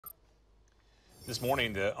This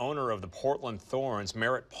morning, the owner of the Portland Thorns,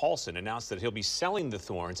 Merritt Paulson, announced that he'll be selling the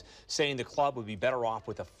Thorns, saying the club would be better off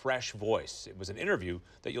with a fresh voice. It was an interview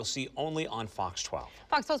that you'll see only on Fox 12.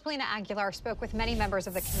 Fox 12's Paulina Aguilar spoke with many members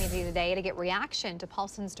of the community today to get reaction to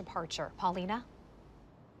Paulson's departure. Paulina?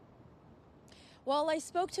 Well, I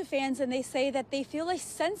spoke to fans and they say that they feel a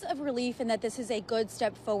sense of relief and that this is a good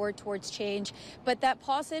step forward towards change, but that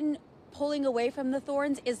Paulson pulling away from the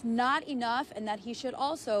Thorns is not enough and that he should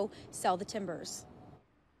also sell the Timbers.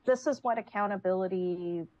 This is what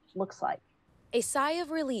accountability looks like. A sigh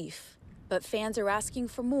of relief, but fans are asking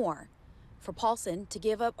for more, for Paulson to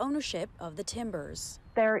give up ownership of the Timbers.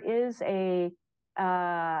 There is a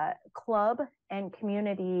club and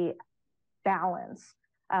community balance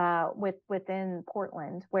within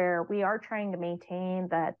Portland where we are trying to maintain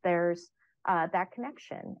that there's that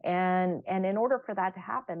connection. And in order for that to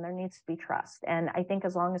happen, there needs to be trust. And I think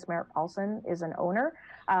as long as Merritt Paulson is an owner,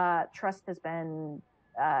 trust has been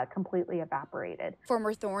completely evaporated.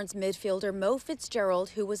 Former Thorns midfielder Mo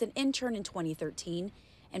Fitzgerald, who was an intern in 2013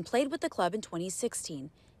 and played with the club in 2016,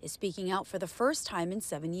 is speaking out for the first time in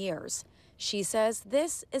 7 years. She says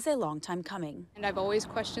this is a long time coming. And I've always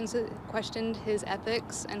questioned his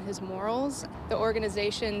ethics and his morals. The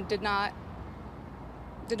organization did not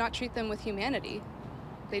treat them with humanity.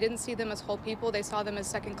 They didn't see them as whole people. They saw them as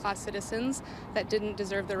second-class citizens that didn't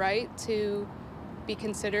deserve the right to be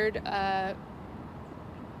considered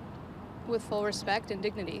with full respect and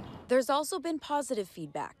dignity. There's also been positive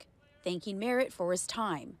feedback, thanking Merritt for his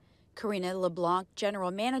time. Karina LeBlanc,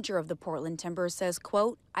 general manager of the Portland Timbers, says,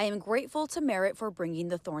 quote, "I am grateful to Merritt for bringing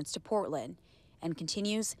the Thorns to Portland," and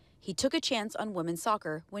continues, "He took a chance on women's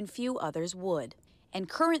soccer when few others would." And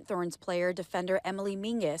current Thorns player defender Emily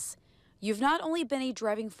Mingus, "You've not only been a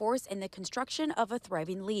driving force in the construction of a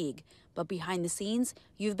thriving league, but behind the scenes,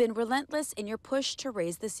 you've been relentless in your push to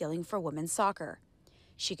raise the ceiling for women's soccer."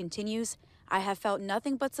 She continues, "I have felt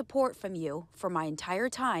nothing but support from you for my entire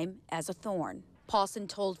time as a Thorn." Paulson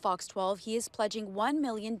told Fox 12 he is pledging $1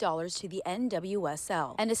 million to the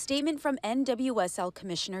NWSL. And a statement from NWSL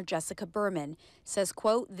Commissioner Jessica Berman says,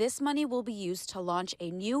 quote, "This money will be used to launch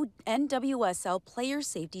a new NWSL player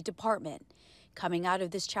safety department. Coming out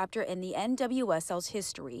of this chapter in the NWSL's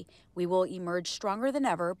history, we will emerge stronger than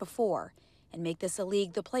ever before and make this a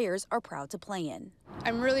league the players are proud to play in."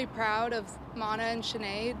 I'm really proud of Mana and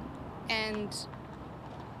Sinead, and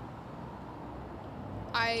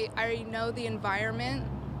I know the environment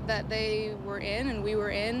that they were in and we were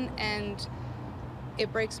in, and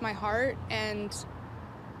it breaks my heart and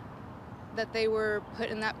that they were put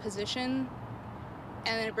in that position,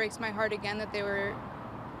 and it breaks my heart again that they were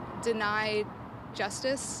denied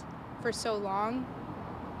justice for so long.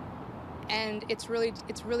 And it's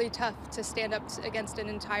really tough to stand up against an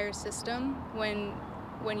entire system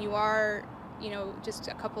when you are, just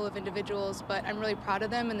a couple of individuals. But I'm really proud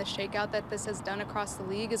of them, and the shakeout that this has done across the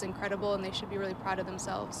league is incredible, and they should be really proud of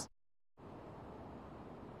themselves.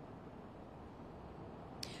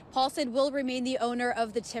 Paulson will remain the owner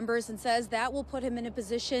of the Timbers and says that will put him in a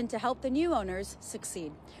position to help the new owners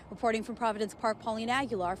succeed. Reporting from Providence Park, Paulina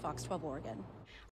Aguilar, Fox 12 Oregon.